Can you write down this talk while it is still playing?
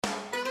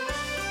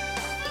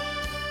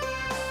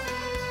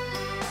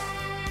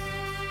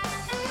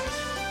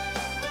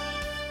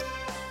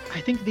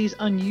I think these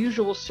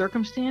unusual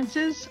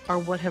circumstances are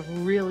what have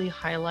really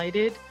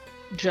highlighted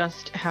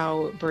just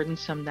how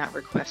burdensome that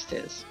request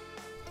is.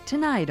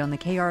 Tonight on the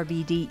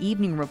KRVD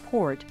Evening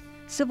Report,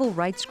 civil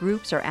rights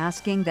groups are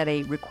asking that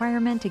a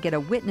requirement to get a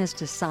witness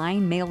to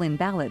sign mail-in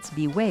ballots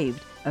be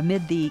waived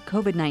amid the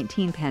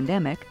COVID-19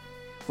 pandemic.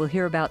 We'll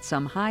hear about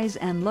some highs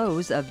and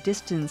lows of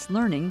distance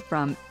learning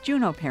from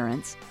Juneau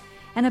parents,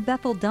 and a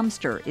Bethel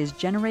dumpster is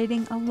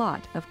generating a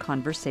lot of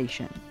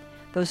conversation.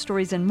 Those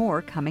stories and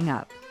more coming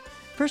up.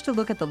 First, a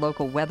look at the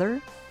local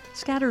weather.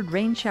 Scattered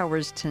rain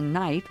showers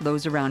tonight,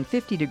 lows around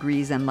 50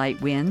 degrees and light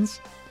winds.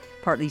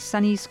 Partly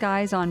sunny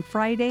skies on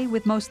Friday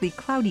with mostly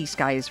cloudy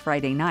skies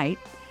Friday night.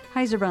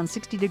 Highs around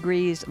 60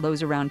 degrees,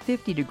 lows around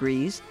 50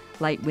 degrees.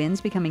 Light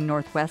winds becoming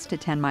northwest to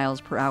 10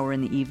 miles per hour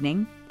in the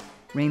evening.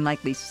 Rain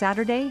likely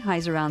Saturday,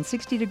 highs around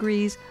 60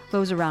 degrees,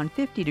 lows around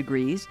 50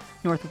 degrees.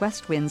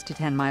 Northwest winds to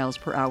 10 miles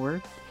per hour.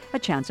 A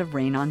chance of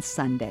rain on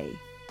Sunday.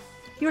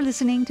 You're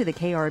listening to the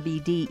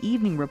KRBD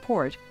Evening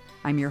Report.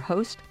 I'm your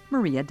host,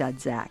 Maria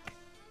Dudzak.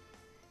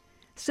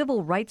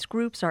 Civil rights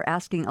groups are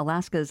asking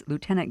Alaska's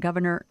lieutenant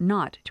governor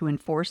not to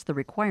enforce the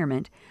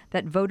requirement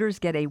that voters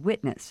get a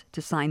witness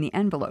to sign the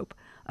envelope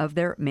of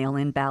their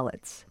mail-in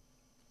ballots.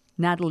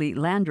 Natalie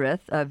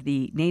Landreth of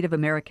the Native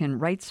American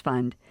Rights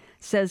Fund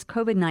says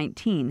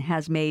COVID-19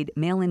 has made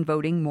mail-in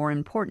voting more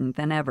important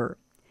than ever.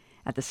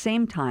 At the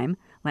same time,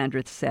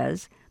 Landreth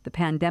says the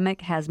pandemic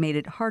has made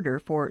it harder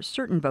for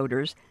certain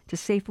voters to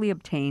safely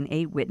obtain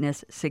a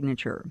witness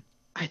signature.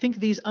 I think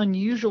these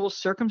unusual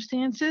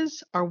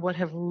circumstances are what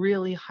have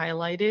really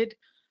highlighted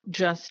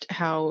just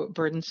how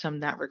burdensome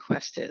that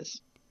request is.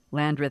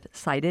 Landreth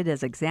cited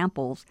as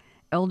examples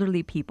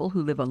elderly people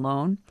who live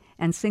alone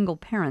and single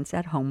parents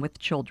at home with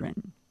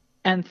children.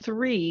 And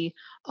 3,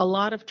 a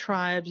lot of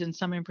tribes, and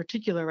some in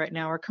particular right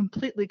now, are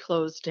completely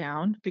closed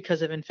down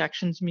because of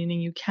infections, meaning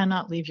you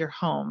cannot leave your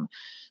home.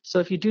 So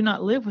if you do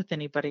not live with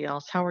anybody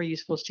else, how are you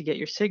supposed to get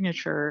your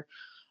signature,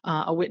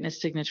 a witness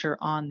signature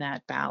on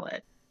that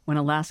ballot? When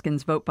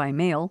Alaskans vote by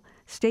mail,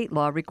 state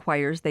law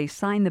requires they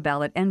sign the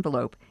ballot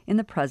envelope in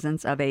the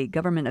presence of a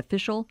government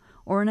official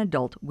or an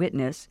adult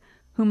witness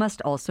who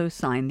must also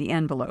sign the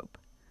envelope.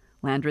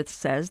 Landreth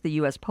says the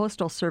U.S.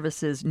 Postal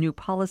Service's new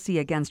policy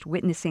against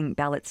witnessing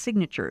ballot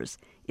signatures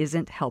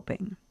isn't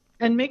helping.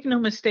 And make no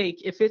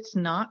mistake, if it's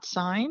not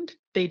signed,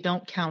 they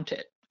don't count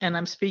it. And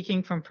I'm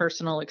speaking from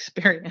personal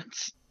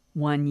experience.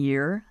 1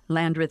 year,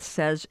 Landreth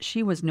says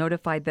she was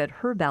notified that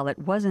her ballot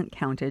wasn't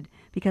counted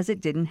because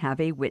it didn't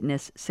have a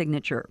witness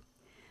signature.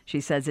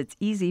 She says it's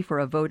easy for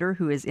a voter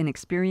who is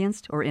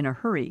inexperienced or in a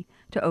hurry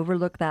to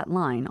overlook that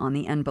line on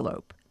the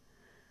envelope.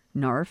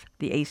 NARF,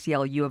 the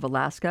ACLU of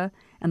Alaska,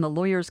 and the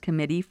Lawyers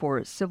Committee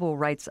for Civil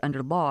Rights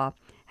Under Law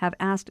have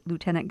asked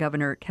Lieutenant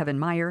Governor Kevin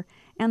Meyer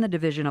and the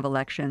Division of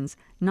Elections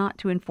not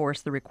to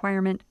enforce the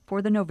requirement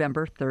for the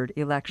November 3rd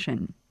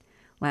election.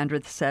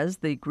 Landreth says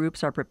the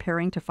groups are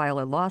preparing to file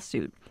a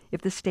lawsuit if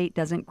the state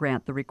doesn't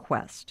grant the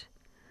request.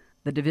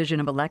 The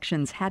Division of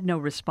Elections had no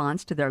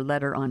response to their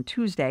letter on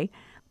Tuesday,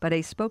 but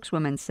a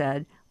spokeswoman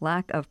said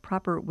lack of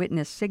proper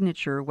witness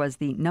signature was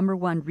the number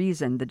one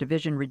reason the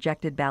division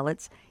rejected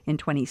ballots in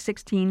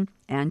 2016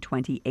 and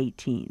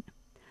 2018.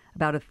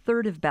 About a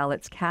third of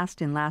ballots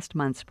cast in last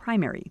month's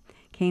primary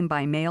came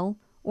by mail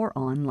or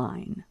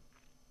online.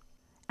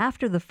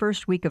 After the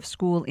first week of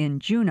school in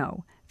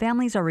Juneau,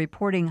 families are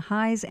reporting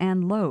highs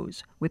and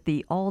lows with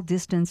the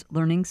all-distance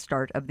learning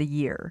start of the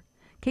year.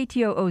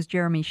 KTOO's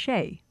Jeremy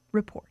Shea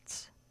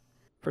reports.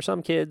 For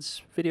some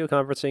kids, video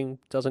conferencing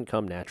doesn't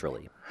come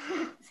naturally.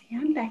 See,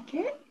 I'm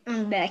Beckett.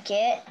 I'm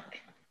Beckett.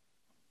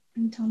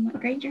 And tell them what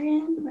grade you're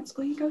in, what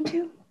school you go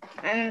to.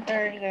 I'm in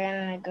 3rd grade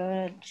and I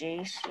go to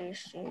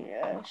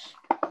JCCS.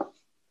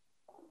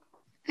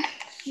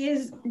 He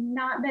has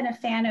not been a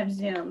fan of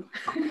Zoom.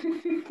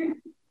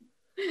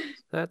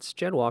 That's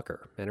Jen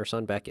Walker and her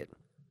son Beckett.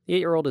 The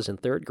 8-year-old is in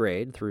 3rd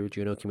grade through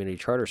Juneau Community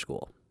Charter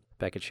School.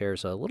 Beckett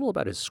shares a little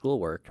about his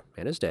schoolwork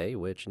and his day,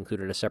 which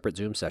included a separate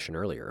Zoom session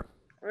earlier.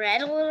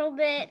 Read a little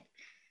bit,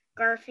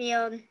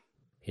 Garfield.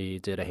 He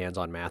did a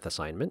hands-on math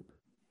assignment.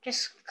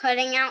 Just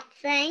cutting out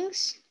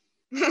things.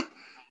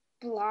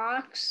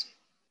 Blocks,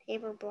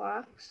 paper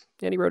blocks.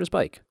 And he rode his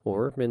bike,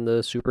 or in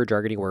the super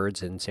jargony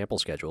words and sample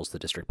schedules the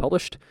district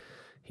published,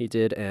 he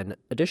did an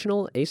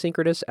additional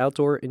asynchronous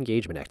outdoor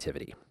engagement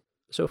activity.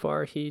 So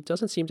far, he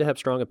doesn't seem to have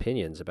strong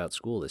opinions about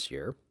school this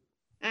year.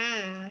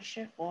 It's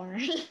just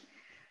boring.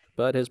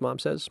 But his mom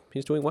says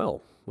he's doing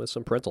well, with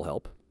some parental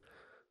help.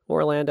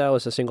 Laura Landau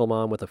is a single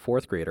mom with a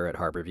 4th grader at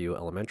Harborview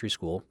Elementary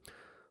School.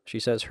 She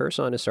says her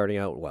son is starting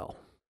out well.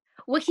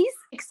 Well, he's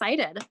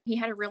excited. He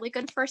had a really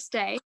good first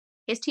day.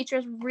 His teacher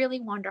is really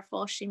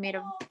wonderful. She made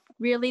a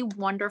really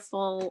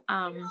wonderful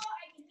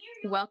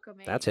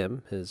welcoming. That's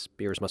him. His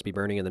beers must be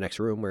burning in the next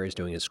room where he's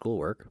doing his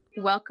schoolwork.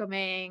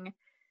 Welcoming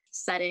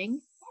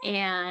setting.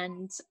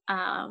 And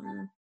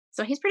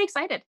so he's pretty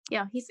excited.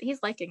 Yeah, he's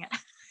liking it.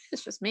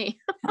 It's just me.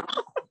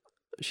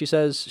 She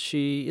says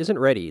she isn't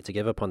ready to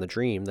give up on the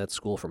dream that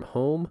school from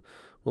home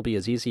will be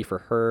as easy for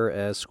her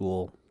as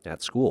school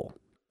at school.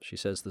 She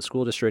says the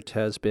school district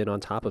has been on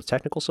top of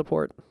technical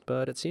support,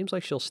 but it seems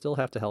like she'll still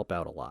have to help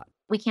out a lot.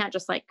 We can't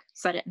just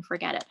set it and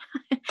forget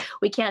it.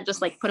 We can't just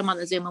put him on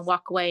the Zoom and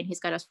walk away and he's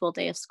got a full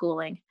day of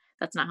schooling.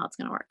 That's not how it's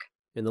going to work.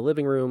 In the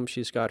living room,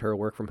 she's got her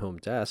work from home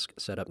desk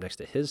set up next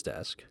to his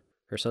desk.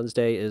 Her son's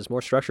day is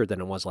more structured than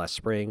it was last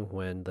spring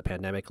when the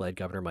pandemic led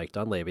Governor Mike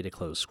Dunleavy to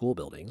close school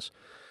buildings.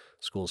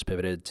 Schools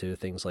pivoted to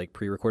things like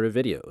pre-recorded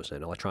videos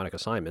and electronic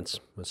assignments,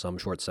 with some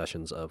short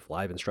sessions of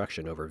live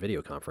instruction over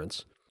video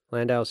conference.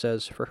 Landau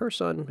says for her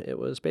son, it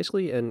was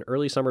basically an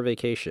early summer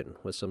vacation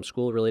with some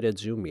school-related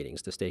Zoom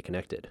meetings to stay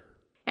connected.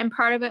 And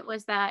part of it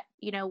was that,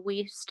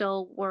 we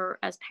still were,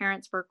 as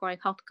parents, were going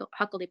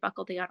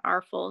huckle-buckledy on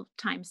our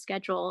full-time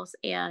schedules.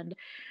 And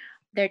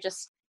there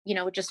just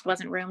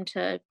wasn't room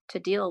to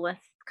deal with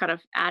kind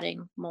of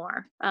adding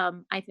more.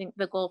 I think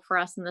the goal for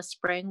us in the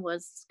spring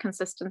was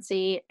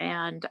consistency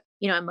and,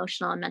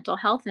 emotional and mental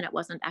health, and it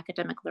wasn't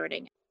academic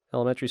learning.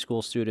 Elementary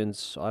school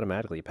students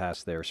automatically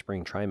passed their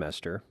spring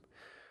trimester.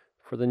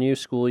 For the new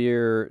school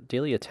year,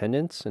 daily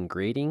attendance and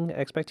grading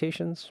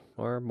expectations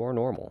are more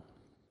normal.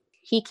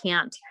 He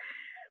can't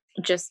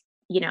just,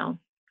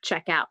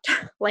 check out,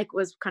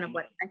 was kind of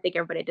what I think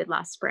everybody did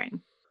last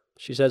spring.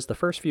 She says the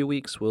first few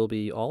weeks will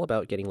be all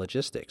about getting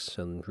logistics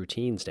and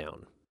routines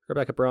down.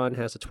 Rebecca Braun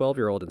has a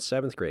 12-year-old in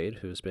 7th grade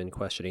who's been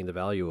questioning the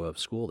value of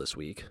school this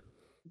week.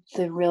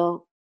 The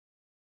real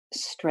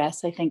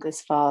stress, I think,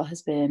 this fall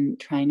has been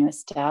trying to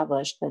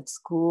establish that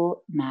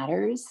school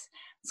matters,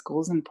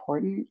 school's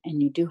important,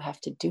 and you do have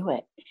to do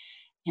it.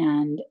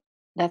 And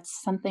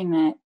that's something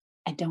that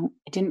I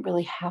didn't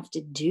really have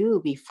to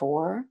do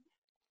before.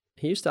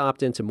 He used to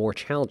opt into more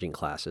challenging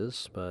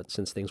classes, but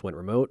since things went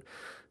remote,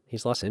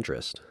 he's lost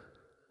interest.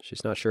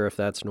 She's not sure if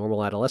that's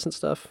normal adolescent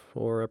stuff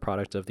or a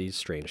product of these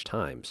strange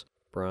times.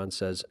 Braun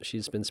says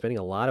she's been spending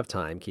a lot of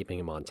time keeping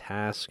him on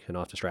task and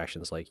off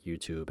distractions like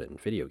YouTube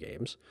and video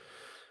games.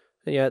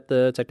 And yet,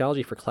 the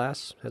technology for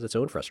class has its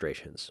own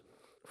frustrations.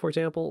 For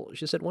example,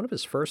 she said one of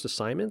his first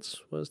assignments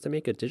was to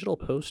make a digital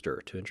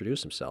poster to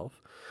introduce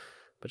himself,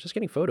 but just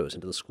getting photos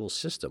into the school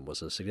system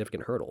was a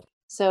significant hurdle.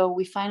 So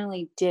we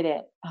finally did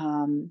it,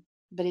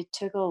 but it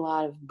took a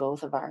lot of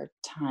both of our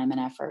time and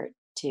effort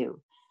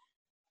to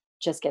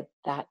just get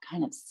that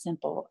kind of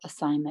simple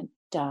assignment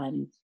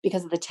done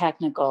because of the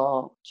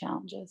technical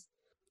challenges.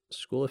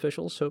 School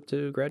officials hope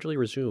to gradually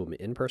resume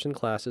in-person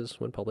classes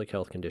when public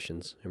health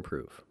conditions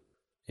improve.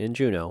 In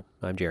Juneau,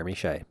 I'm Jeremy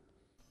Shea.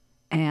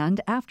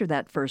 And after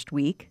that first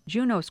week,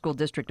 Juneau School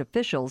District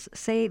officials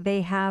say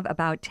they have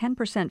about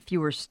 10%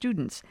 fewer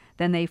students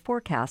than they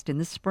forecast in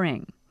the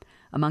spring.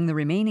 Among the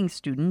remaining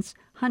students,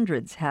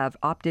 hundreds have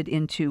opted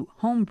into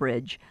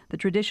Homebridge, the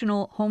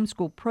traditional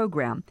homeschool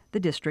program the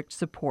district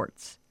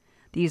supports.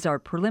 These are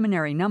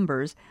preliminary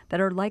numbers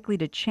that are likely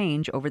to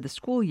change over the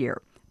school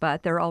year,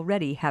 but they're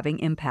already having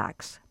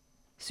impacts.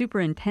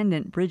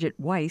 Superintendent Bridget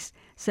Weiss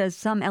says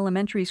some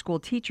elementary school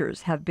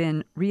teachers have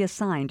been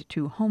reassigned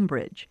to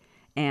Homebridge,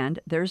 and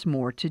there's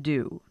more to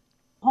do.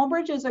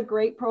 Homebridge is a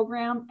great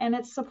program, and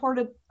it's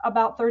supported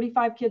about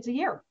 35 kids a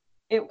year.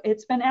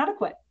 It's been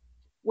adequate.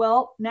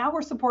 Well, now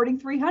we're supporting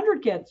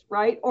 300 kids,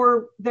 right?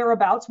 Or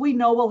thereabouts. We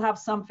know we'll have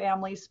some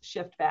families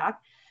shift back.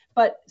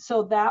 But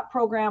so that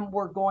program,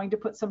 we're going to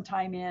put some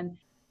time in.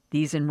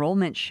 These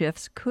enrollment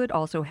shifts could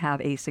also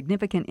have a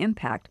significant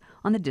impact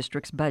on the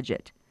district's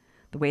budget.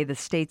 The way the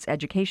state's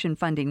education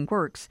funding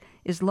works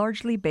is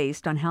largely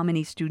based on how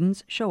many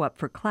students show up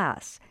for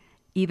class,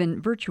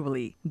 even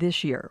virtually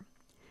this year.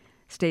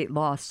 State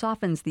law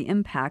softens the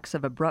impacts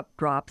of abrupt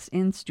drops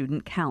in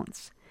student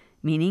counts,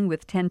 meaning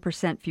with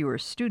 10% fewer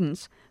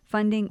students,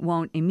 funding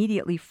won't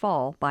immediately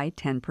fall by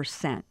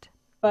 10%.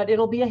 But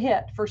it'll be a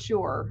hit for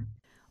sure.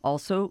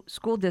 Also,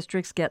 school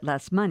districts get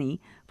less money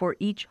for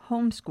each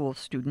homeschool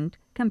student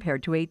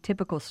compared to a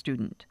typical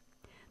student.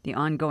 The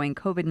ongoing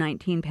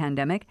COVID-19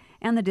 pandemic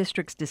and the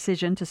district's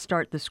decision to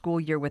start the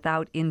school year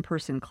without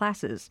in-person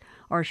classes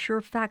are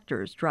sure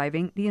factors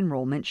driving the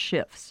enrollment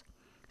shifts.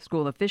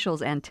 School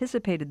officials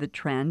anticipated the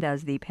trend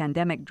as the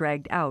pandemic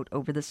dragged out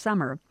over the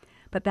summer,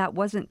 but that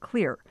wasn't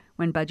clear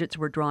when budgets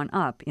were drawn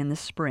up in the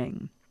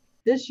spring.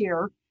 This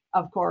year,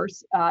 of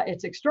course,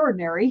 it's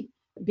extraordinary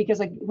because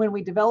when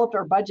we developed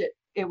our budget,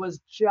 it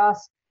was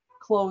just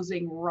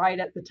closing right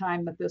at the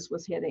time that this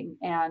was hitting.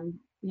 And,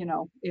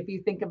 if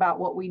you think about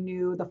what we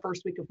knew the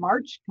first week of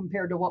March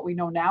compared to what we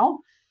know now,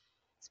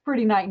 it's a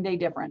pretty night and day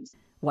difference.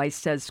 Weiss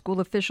says school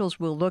officials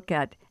will look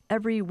at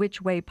every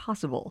which way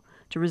possible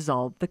to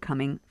resolve the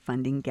coming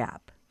funding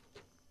gap.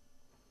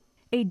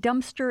 A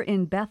dumpster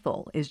in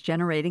Bethel is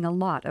generating a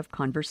lot of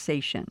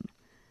conversation.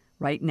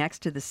 Right next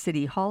to the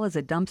city hall is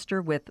a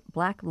dumpster with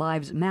Black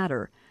Lives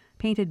Matter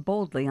painted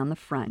boldly on the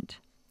front.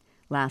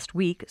 Last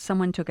week,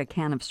 someone took a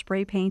can of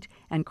spray paint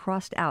and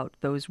crossed out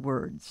those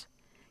words.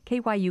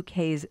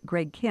 KYUK's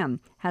Greg Kim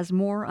has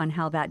more on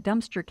how that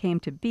dumpster came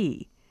to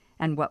be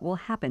and what will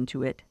happen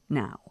to it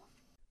now.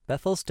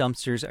 Bethel's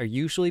dumpsters are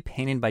usually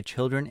painted by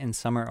children in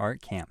summer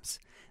art camps.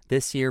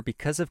 This year,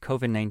 because of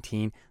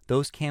COVID-19,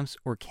 those camps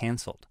were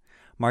canceled.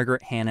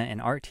 Margaret Hanna, an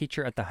art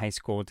teacher at the high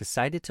school,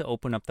 decided to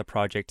open up the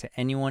project to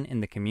anyone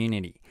in the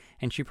community,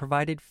 and she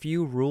provided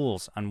few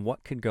rules on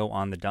what could go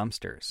on the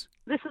dumpsters.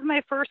 This is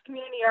my first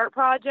community art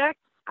project.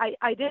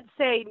 I did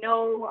say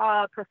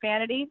no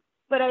profanity,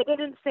 but I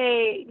didn't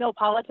say no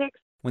politics.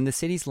 When the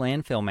city's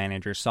landfill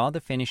manager saw the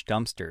finished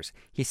dumpsters,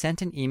 he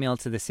sent an email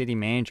to the city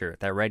manager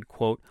that read,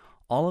 quote,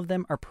 "All of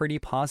them are pretty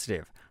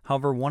positive.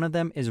 However, one of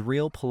them is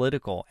real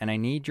political, and I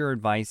need your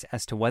advice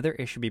as to whether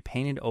it should be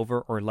painted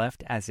over or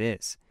left as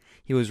is."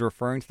 He was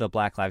referring to the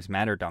Black Lives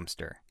Matter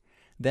dumpster.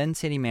 Then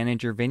City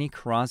Manager Vinnie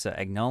Carrazza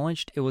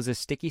acknowledged it was a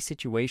sticky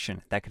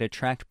situation that could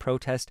attract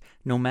protest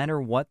no matter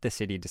what the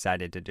city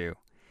decided to do.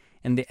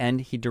 In the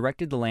end, he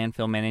directed the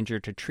landfill manager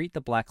to treat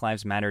the Black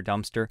Lives Matter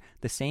dumpster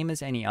the same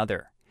as any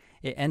other.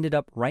 It ended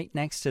up right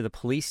next to the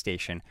police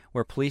station,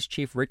 where Police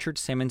Chief Richard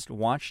Simmons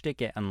watched it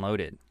get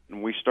unloaded.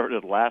 And we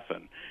started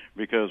laughing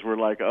because we're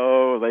like,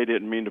 oh, they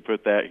didn't mean to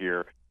put that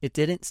here. It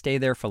didn't stay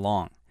there for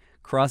long.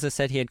 Carrazza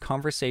said he had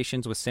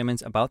conversations with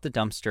Simmons about the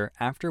dumpster,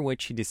 after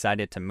which he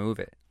decided to move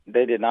it.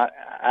 They did not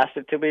ask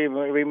it to be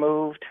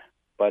removed,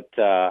 but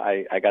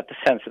I got the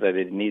sense that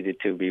it needed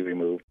to be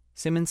removed.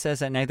 Simmons says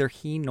that neither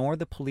he nor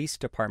the police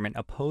department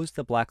opposed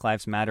the Black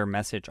Lives Matter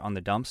message on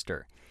the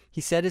dumpster. He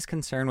said his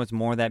concern was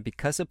more that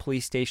because the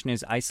police station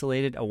is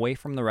isolated away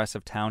from the rest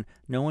of town,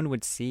 no one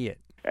would see it.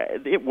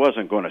 It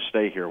wasn't going to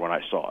stay here when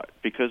I saw it,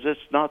 because it's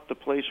not the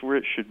place where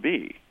it should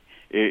be.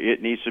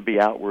 It needs to be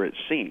out where it's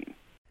seen.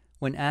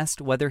 When asked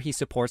whether he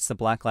supports the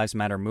Black Lives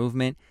Matter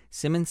movement,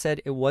 Simmons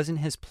said it wasn't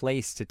his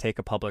place to take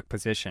a public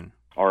position.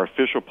 Our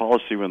official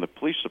policy in the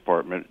police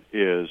department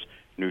is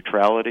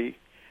neutrality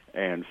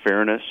and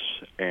fairness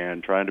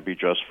and trying to be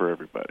just for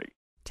everybody.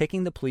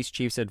 Taking the police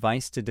chief's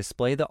advice to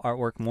display the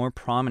artwork more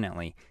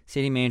prominently,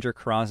 City Manager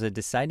Carrazza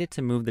decided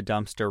to move the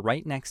dumpster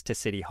right next to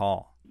City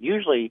Hall.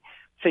 Usually,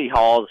 city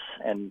halls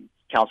and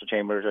council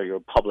chambers are your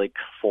public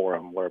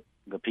forum where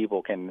the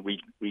people can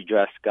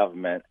redress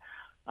government.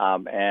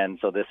 And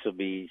so this will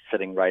be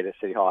sitting right at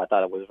City Hall. I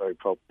thought it was very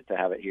appropriate to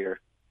have it here,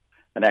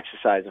 an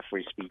exercise of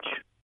free speech.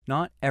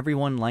 Not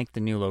everyone liked the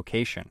new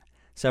location.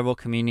 Several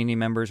community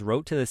members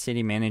wrote to the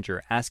city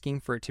manager asking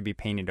for it to be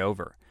painted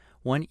over.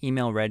 One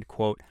email read,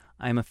 quote,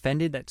 "I am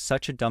offended that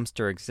such a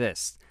dumpster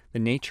exists. The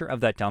nature of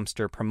that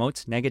dumpster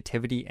promotes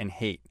negativity and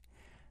hate."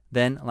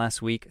 Then,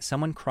 last week,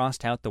 someone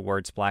crossed out the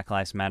words Black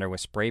Lives Matter with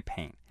spray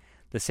paint.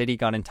 The city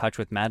got in touch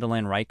with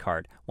Madeleine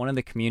Reichard, one of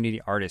the community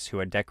artists who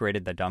had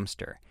decorated the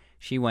dumpster.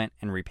 She went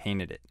and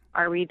repainted it.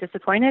 Are we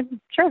disappointed?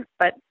 Sure.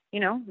 But,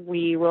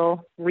 we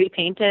will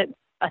repaint it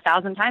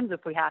 1,000 times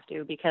if we have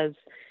to, because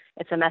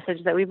it's a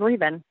message that we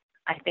believe in.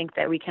 I think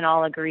that we can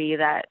all agree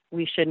that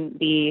we shouldn't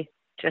be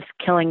just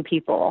killing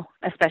people,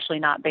 especially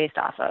not based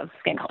off of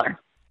skin color.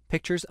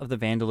 Pictures of the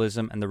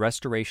vandalism and the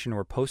restoration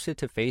were posted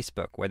to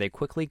Facebook, where they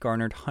quickly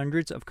garnered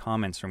hundreds of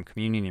comments from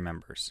community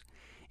members.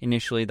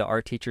 Initially, the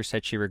art teacher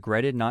said she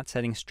regretted not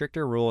setting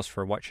stricter rules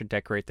for what should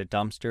decorate the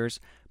dumpsters,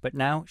 but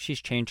now she's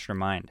changed her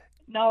mind.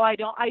 No, I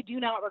don't. I do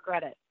not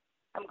regret it.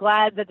 I'm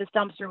glad that this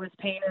dumpster was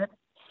painted,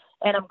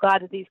 and I'm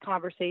glad that these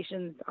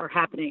conversations are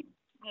happening.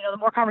 The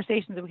more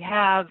conversations that we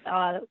have,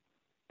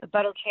 the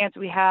better chance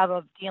we have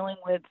of dealing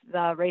with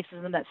the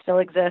racism that still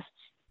exists.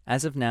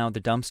 As of now,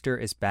 the dumpster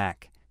is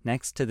back,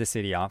 next to the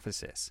city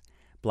offices.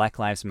 Black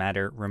Lives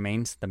Matter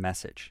remains the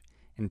message.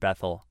 In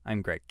Bethel,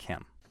 I'm Greg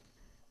Kim.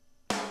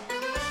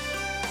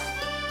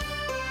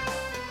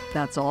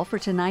 That's all for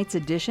tonight's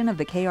edition of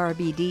the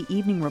KRBD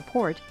Evening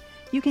Report.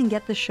 You can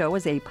get the show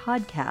as a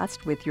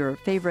podcast with your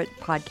favorite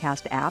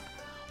podcast app,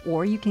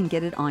 or you can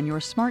get it on your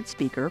smart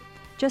speaker.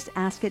 Just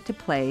ask it to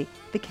play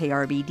the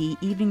KRBD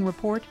Evening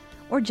Report,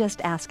 or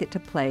just ask it to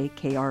play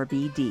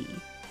KRBD.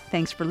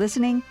 Thanks for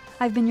listening.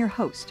 I've been your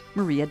host,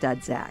 Maria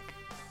Dudzak.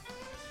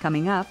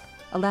 Coming up,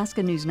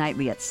 Alaska News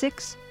Nightly at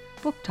 6,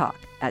 Book Talk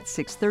at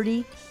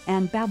 6:30,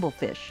 and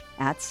Babelfish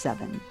at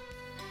 7.